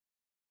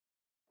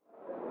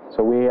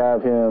So we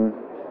have him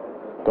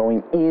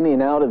going in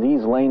and out of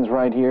these lanes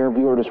right here.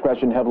 Viewer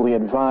discretion heavily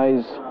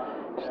advised.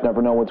 Just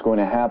never know what's going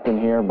to happen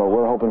here, but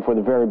we're hoping for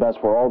the very best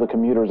for all the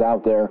commuters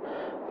out there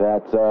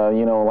that,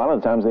 you know, a lot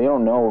of the times they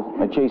don't know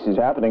a chase is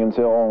happening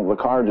until the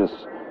car just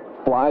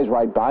flies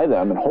right by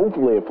them, and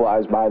hopefully it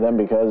flies by them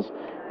because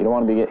you don't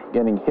want to be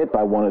getting hit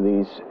by one of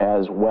these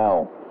as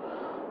well.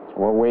 So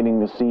we're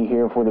waiting to see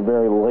here for the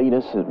very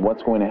latest at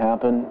what's going to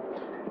happen.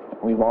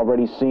 We've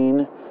already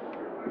seen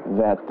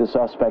that the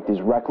suspect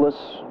is reckless.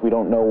 We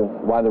don't know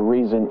why the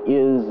reason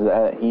is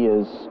that he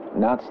is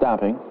not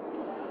stopping.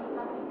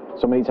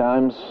 So many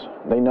times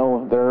they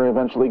know they're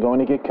eventually going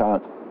to get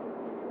caught,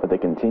 but they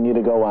continue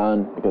to go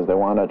on because they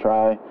want to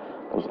try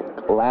those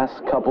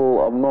last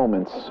couple of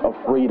moments of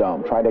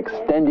freedom, try to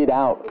extend it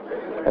out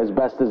as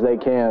best as they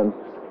can.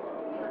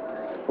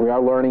 We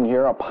are learning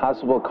here a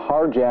possible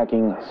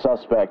carjacking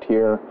suspect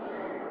here.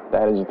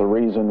 That is the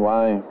reason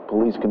why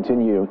police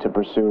continue to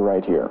pursue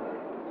right here.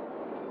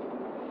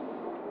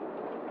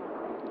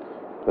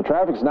 The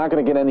traffic's not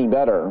going to get any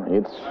better.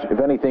 If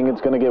anything,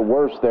 it's going to get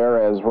worse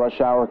there as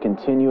rush hour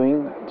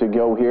continuing to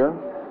go here.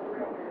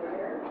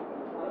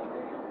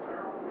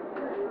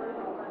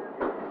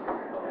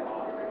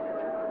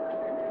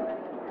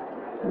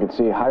 You can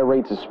see high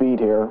rates of speed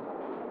here.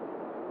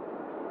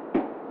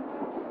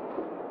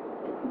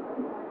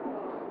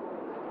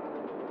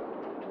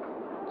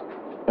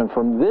 And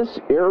from this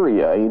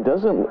area,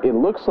 it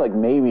looks like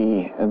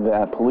maybe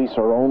that police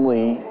are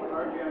only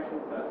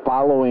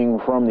following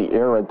from the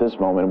air at this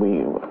moment.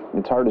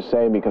 It's hard to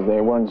say because they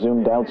weren't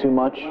zoomed out too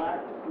much,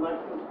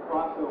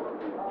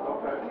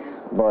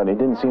 but it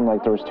didn't seem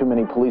like there was too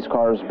many police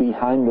cars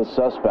behind the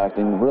suspect,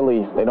 and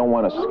really they don't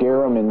want to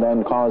scare him and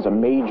then cause a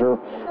major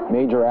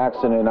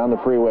accident on the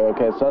freeway.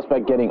 Okay,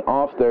 suspect getting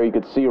off there, you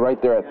could see right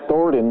there at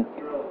Thornton.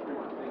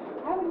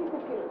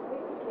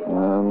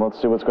 And let's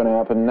see what's going to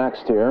happen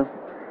next here.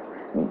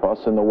 Bus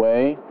in the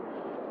way.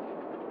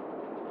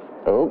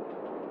 Oh,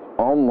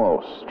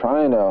 almost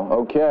trying to.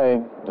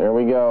 Okay, there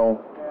we go.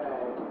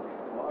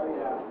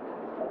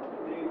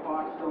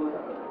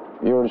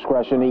 Viewer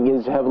discretion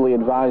is heavily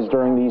advised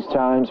during these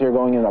times here,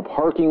 going in a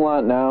parking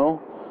lot now.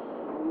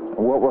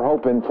 What we're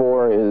hoping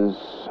for is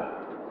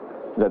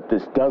that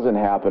this doesn't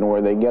happen,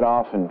 where they get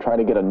off and try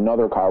to get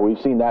another car.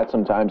 We've seen that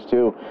sometimes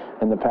too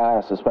in the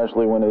past,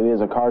 especially when it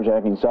is a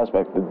carjacking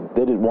suspect that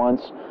did it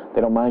once,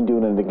 they don't mind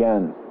doing it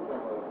again.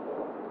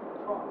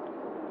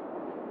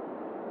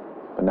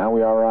 But now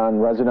we are on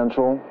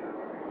residential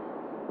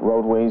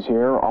roadways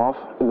here off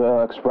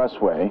the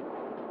expressway.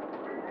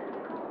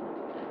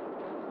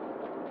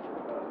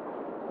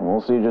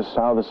 We'll see just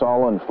how this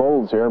all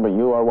unfolds here, but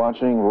you are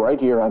watching right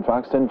here on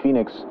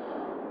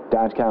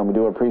Fox10Phoenix.com. We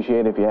do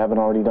appreciate it. If you haven't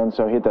already done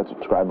so, hit that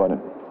subscribe button.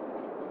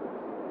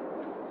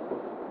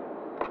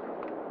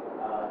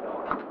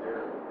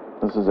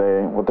 This is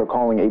what they're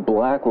calling a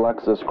black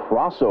Lexus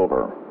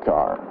crossover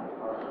car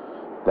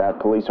that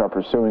police are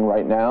pursuing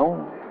right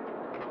now.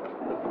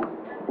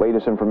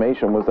 Latest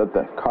information was that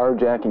the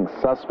carjacking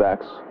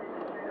suspects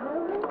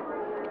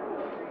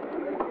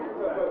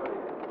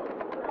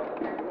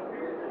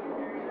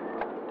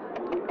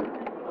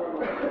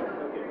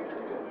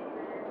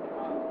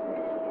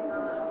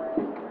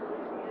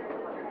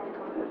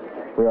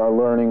we are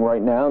learning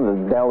right now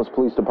the Dallas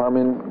Police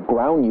Department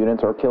ground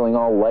units are killing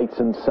all lights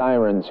and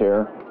sirens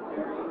here.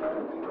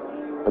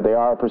 But they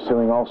are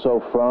pursuing also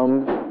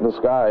from the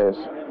skies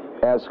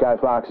as Sky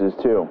Foxes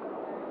too.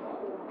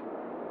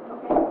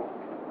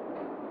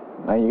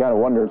 Now you got to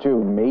wonder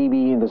too,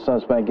 maybe the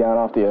suspect got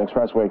off the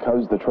expressway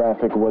because the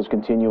traffic was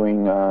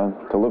continuing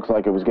to looks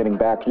like it was getting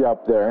backed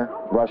up there.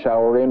 Rush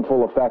hour in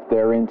full effect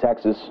there in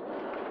Texas.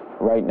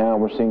 Right now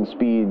we're seeing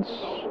speeds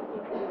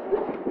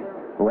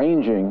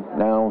ranging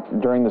now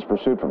during this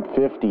pursuit from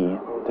 50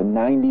 to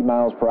 90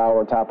 miles per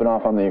hour, topping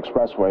off on the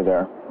expressway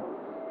there.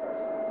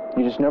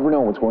 You just never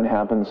know what's going to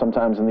happen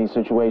sometimes in these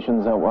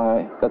situations.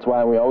 That's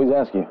why we always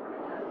ask you.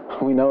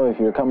 We know if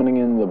you're coming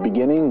in the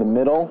beginning, the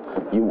middle,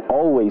 you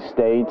always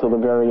stay till the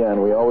very end.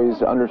 We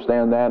always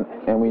understand that,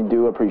 and we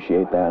do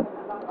appreciate that.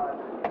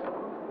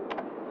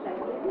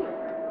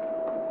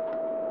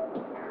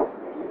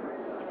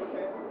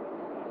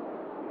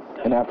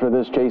 And after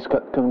this chase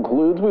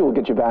concludes, we will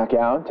get you back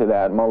out to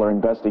that Mueller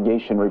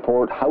investigation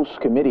report. House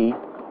committee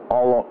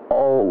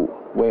all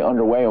way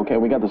underway. Okay,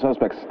 we got the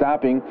suspect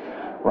stopping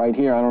right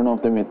here. I don't know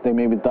if they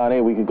maybe thought, hey,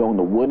 we could go in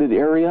the wooded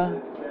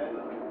area.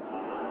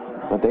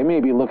 But they may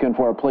be looking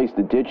for a place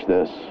to ditch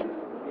this.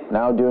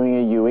 Now doing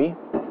a UE.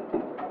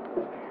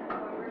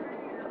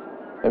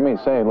 They may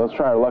say, let's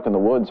try our luck in the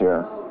woods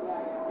here.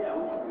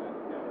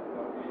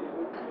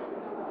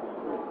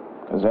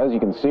 Because as you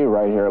can see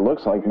right here, it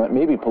looks like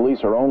maybe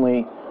police are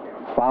only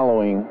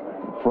following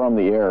from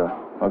the air.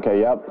 Okay,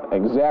 yep,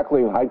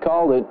 exactly. I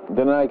called it.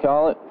 Didn't I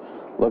call it?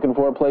 Looking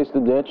for a place to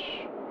ditch.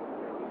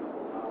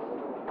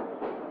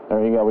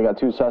 There you go. We got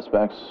two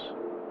suspects.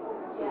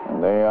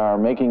 They are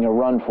making a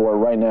run for it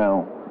right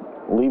now,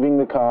 leaving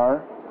the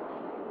car.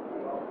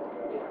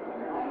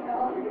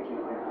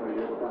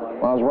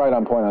 Well, I was right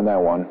on point on that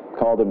one.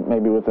 Called it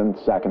maybe within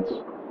seconds.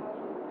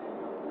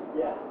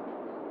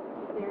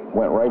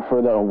 Went right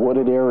for the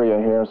wooded area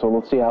here, so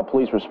let's see how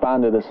police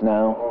respond to this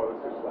now.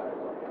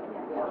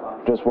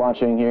 Just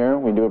watching here,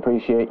 we do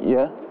appreciate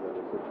you.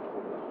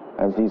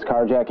 As these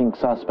carjacking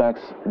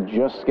suspects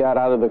just got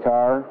out of the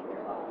car,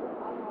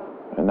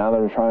 and now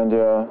they're trying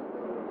to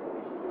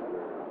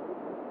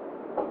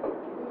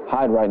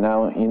hide right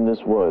now in this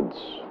woods.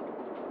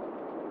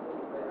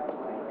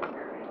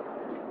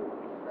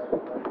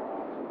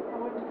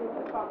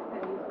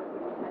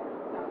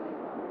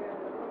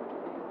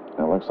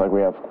 It looks like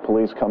we have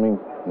police coming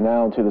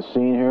now to the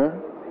scene here.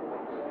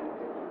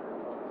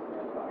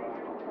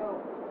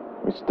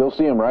 We still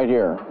see them right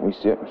here. We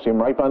see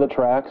them right by the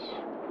tracks.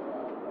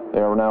 They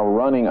are now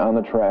running on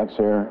the tracks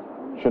here.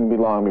 Shouldn't be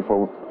long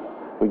before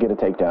we get a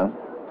takedown.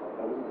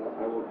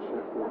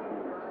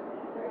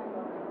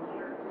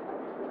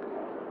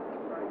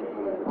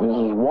 This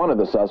is one of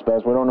the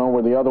suspects. We don't know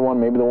where the other one,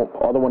 maybe the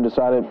other one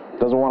decided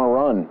doesn't want to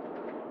run.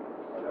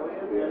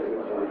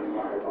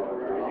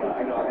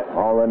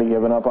 Already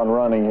giving up on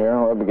running here.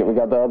 We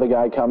got the other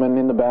guy coming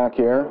in the back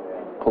here.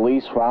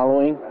 Police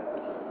following.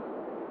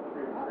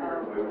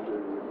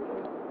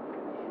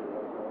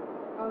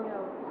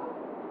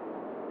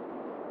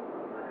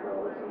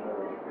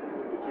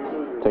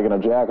 Taking a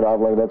jacket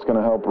off like that's going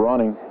to help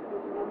running.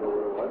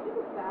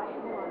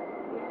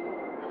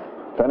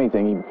 If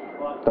anything, he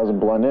doesn't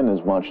blend in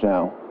as much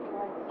now.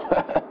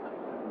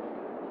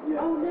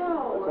 Oh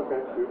no! That's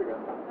okay. Do it again.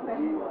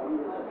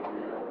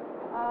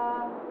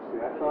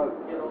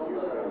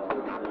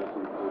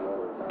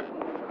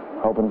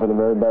 Hoping for the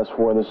very best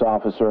for this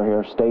officer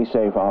here. Stay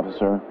safe,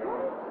 officer.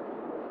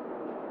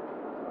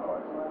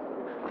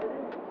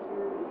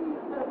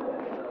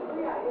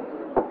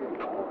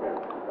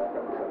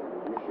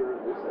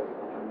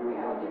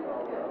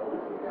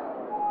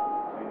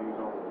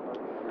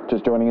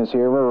 Just joining us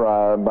here,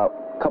 about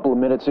a couple of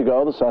minutes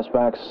ago, the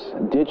suspects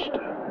ditched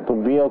the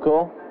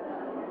vehicle,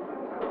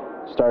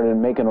 started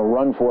making a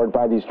run for it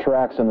by these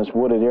tracks in this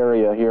wooded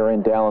area here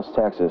in Dallas,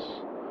 Texas.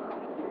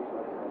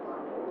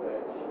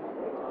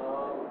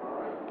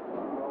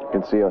 You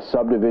can see a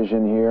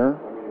subdivision here.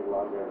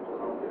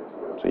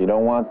 So you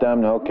don't want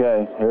them to,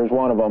 okay, here's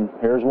one of them.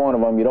 Here's one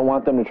of them. You don't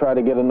want them to try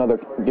to get in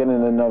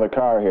another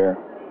car here.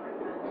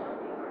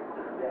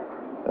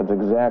 That's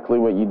exactly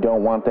what you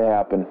don't want to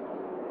happen.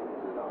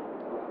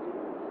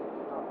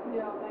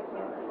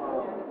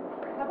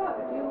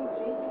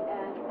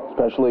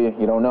 Especially,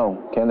 you don't know,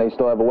 can they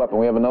still have a weapon?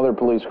 We have another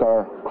police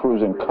car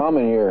cruising,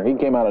 coming here. He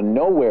came out of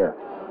nowhere.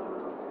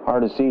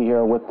 Hard to see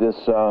here with this,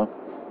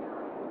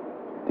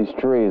 these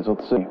trees.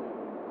 Let's see.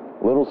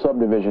 Little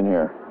subdivision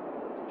here.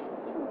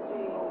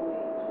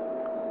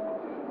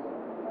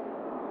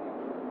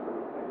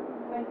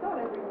 I saw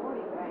it every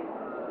morning when I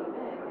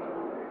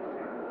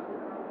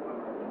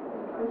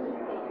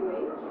came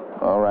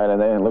in. All right,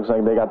 and then it looks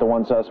like they got the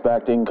one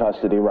suspect in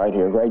custody right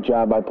here. Great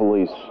job by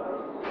police.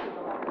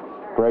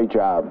 Great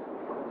job.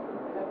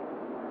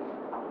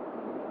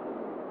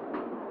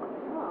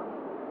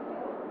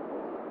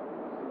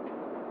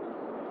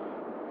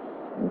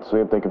 Let's see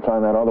if they can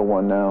find that other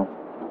one now.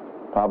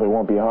 Probably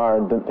won't be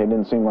hard. They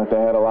didn't seem like they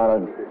had a lot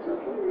of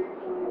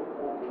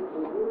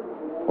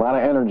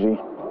energy.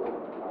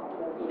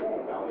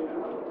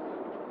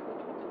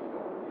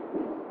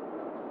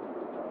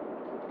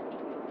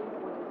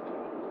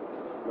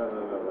 No,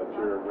 that's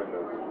your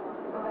window.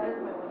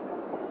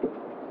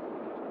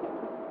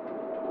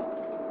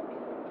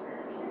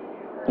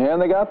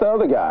 And they got the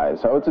other guy,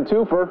 so it's a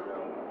twofer.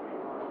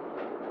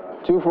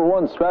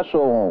 2-for-1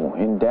 special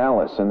in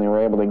Dallas, and they were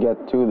able to get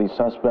two of these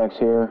suspects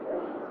here.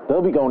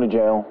 They'll be going to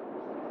jail.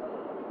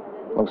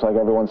 Looks like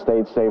everyone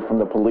stayed safe from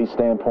the police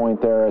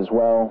standpoint there as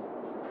well.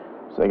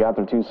 So they got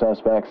their two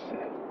suspects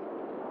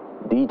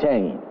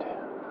detained.